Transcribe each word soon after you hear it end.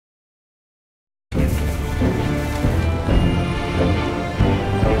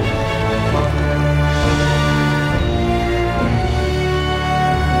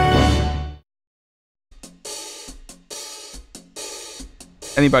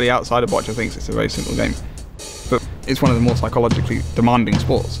Anybody outside of bocce thinks it's a very simple game, but it's one of the more psychologically demanding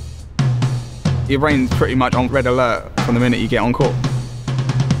sports. Your brain's pretty much on red alert from the minute you get on court.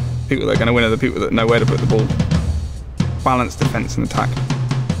 People that are going to win are the people that know where to put the ball. Balance defence and attack.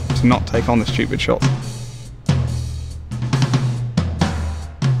 To not take on the stupid shots.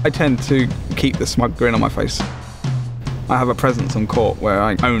 I tend to keep the smug grin on my face. I have a presence on court where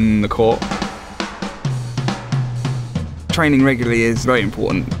I own the court. Training regularly is very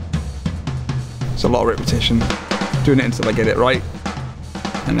important. It's a lot of repetition, doing it until I get it right,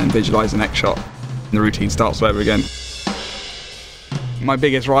 and then visualise the next shot. And the routine starts all over again. My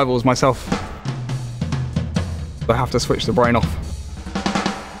biggest rival is myself. I have to switch the brain off.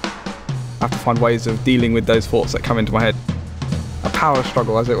 I have to find ways of dealing with those thoughts that come into my head. A power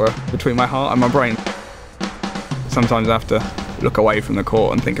struggle, as it were, between my heart and my brain. Sometimes I have to look away from the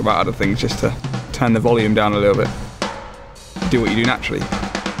court and think about other things just to turn the volume down a little bit. Do what you do naturally.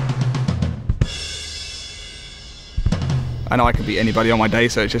 I know I could beat anybody on my day,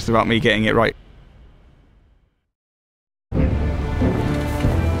 so it's just about me getting it right.